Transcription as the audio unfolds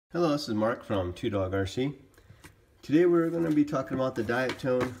Hello, this is Mark from 2DogRC. Today we're going to be talking about the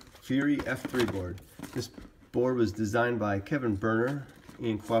Diatone FuryF3 board. This board was designed by Kevin Berner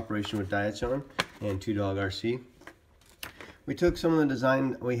in cooperation with Diatone and 2DogRC. We took some of the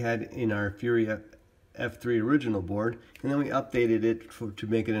design we had in our FuryF3 original board and then we updated it to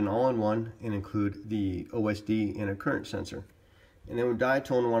make it an all-in-one and include the OSD and a current sensor. And then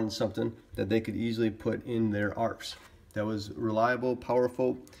Diatone wanted something that they could easily put in their ARFs that was reliable,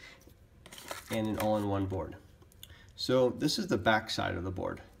 powerful, and an all-in-one board. So this is the back side of the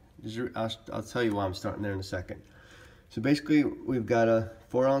board. I'll tell you why I'm starting there in a second. So basically we've got a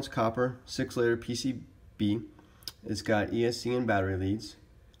 4-ounce copper 6-layer PCB. It's got ESC and battery leads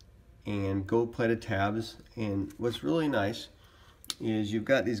and gold-plated tabs, and what's really nice is you've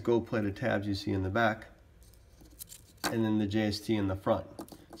got these gold-plated tabs you see in the back and then the JST in the front.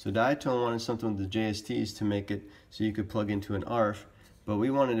 So Diatone wanted something with the JSTs to make it so you could plug into an ARF, but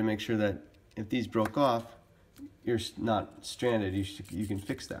we wanted to make sure that if these broke off, you're not stranded. You can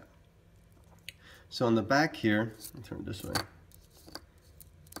fix that. So on the back here, let me turn it this way.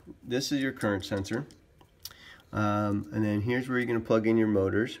 This is your current sensor, and then here's where you're going to plug in your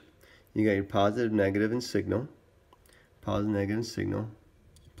motors. You got your positive, negative, and signal. Positive, negative, signal.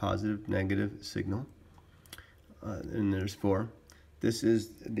 Positive, negative, signal. And there's 4. This is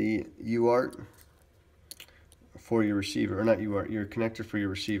the UART for your receiver, or not UART, your connector for your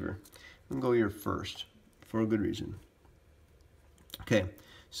receiver. I'm going to go here first for a good reason. Okay,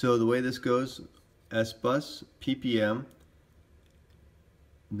 so the way this goes, S-bus, PPM,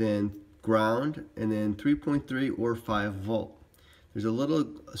 then ground, and then 3.3 or 5 volt. There's a little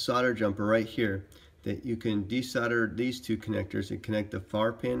solder jumper right here that you can desolder these two connectors and connect the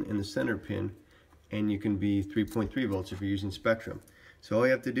far pin and the center pin, and you can be 3.3 volts if you're using Spectrum. So all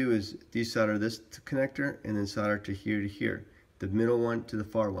you have to do is desolder this connector and then solder to here, the middle one to the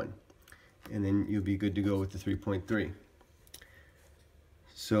far one, and then you'll be good to go with the 3.3.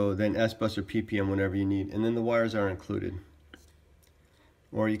 So then S-bus or PPM, whenever you need, and then the wires are included.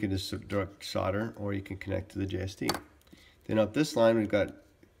 Or you can just direct solder, or you can connect to the JST. Then up this line we've got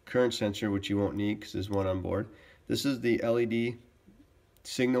current sensor, which you won't need because there's one on board. This is the LED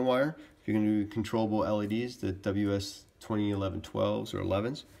signal wire. If you're going to do controllable LEDs, the WS2011 12s or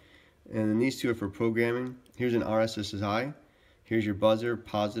 11s. And then these two are for programming. Here's an RSSI. Here's your buzzer,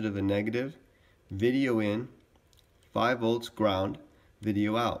 positive and negative. Video in, 5 volts ground,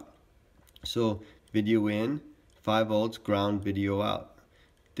 video out. So video in, 5 volts ground, video out.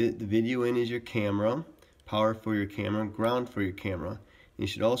 The video in is your camera, power for your camera, ground for your camera. You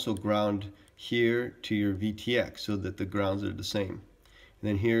should also ground here to your VTX so that the grounds are the same. And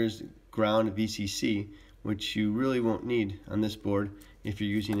then here's ground VCC, which you really won't need on this board if you're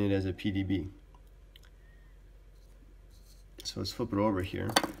using it as a PDB. So let's flip it over here.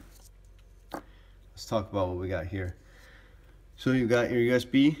 Let's talk about what we got here. So you've got your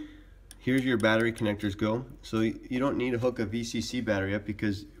USB. Here's your battery connectors go. So you don't need to hook a VCC battery up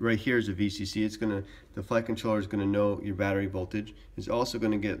because right here is a VCC. The flight controller is going to know your battery voltage. It's also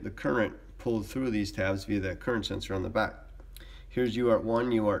going to get the current pulled through these tabs via that current sensor on the back. Here's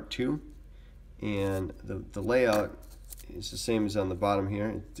UART1, UART2, and the layout is the same as on the bottom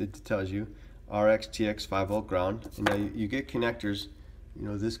here. It tells you RX, TX, 5 volt ground, and now you get connectors. You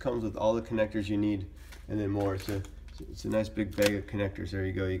know, this comes with all the connectors you need and then more. It's a nice big bag of connectors. There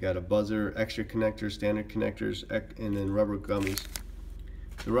you go. You got a buzzer, extra connectors, standard connectors, and then rubber gummies.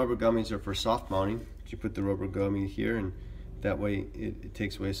 The rubber gummies are for soft mounting. You put the rubber gummy here, and that way it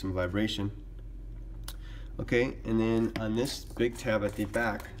takes away some vibration. Okay, and then on this big tab at the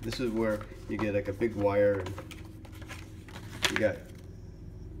back, this is where you get like a big wire. And you got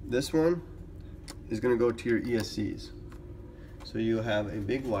this one is going to go to your ESCs. So you'll have a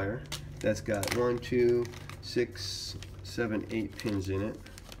big wire that's got 1, 2, 6, 7, 8 pins in it.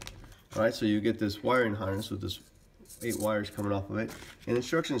 All right, so you get this wiring harness with this 8 wires coming off of it, and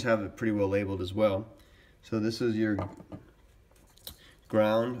instructions have it pretty well labeled as well. So this is your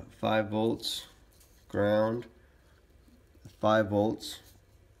ground, 5 volts. Ground, 5 volts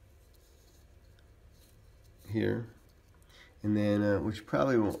here, and then which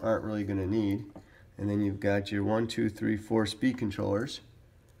probably aren't really going to need. And then you've got your 1, 2, 3, 4 speed controllers,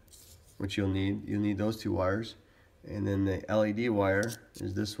 which you'll need. You'll need those 2 wires, and then the LED wire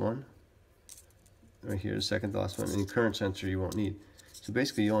is this one right here, the second to last one. And the current sensor you won't need. So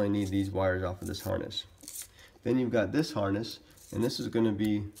basically, you only need these wires off of this harness. Then you've got this harness, and this is going to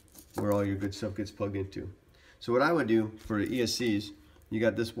be where all your good stuff gets plugged into. So what I would do for the ESCs, you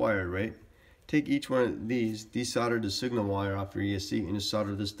got this wire, right? Take each one of these, desolder the signal wire off your ESC, and just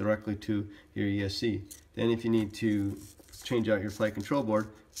solder this directly to your ESC. Then if you need to change out your flight control board,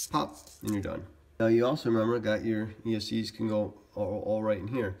 pop, and you're done. Now you also remember got your ESCs can go all right in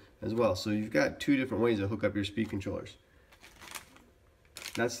here as well. So you've got two different ways to hook up your speed controllers.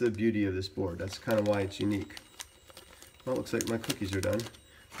 That's the beauty of this board. That's kind of why it's unique. Well, it looks like my cookies are done.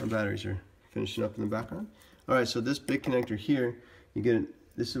 My batteries are finishing up in the background. All right, so this big connector here,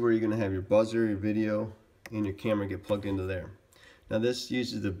 this is where you're going to have your buzzer, your video, and your camera get plugged into there. Now this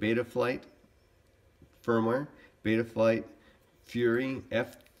uses the Betaflight firmware. Betaflight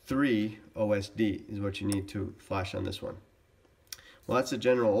FuryF3 OSD is what you need to flash on this one. Well, that's a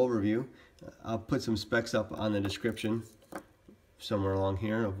general overview. I'll put some specs up on the description somewhere along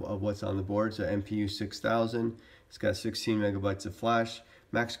here of what's on the board. So MPU 6000, it's got 16 megabytes of flash,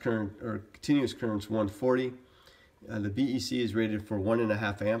 max current or continuous current is 140. The BEC is rated for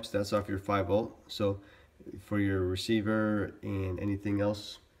 1.5 amps. That's off your 5 volt. So for your receiver and anything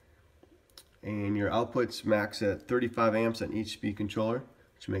else, and your outputs max at 35 amps on each speed controller,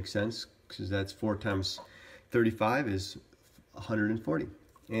 which makes sense because that's 4 times 35 is 140,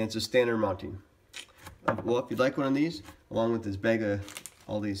 and it's a standard mounting. Well, if you'd like one of these, along with this bag of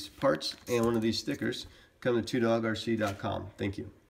all these parts and one of these stickers, come to 2dogrc.com. Thank you.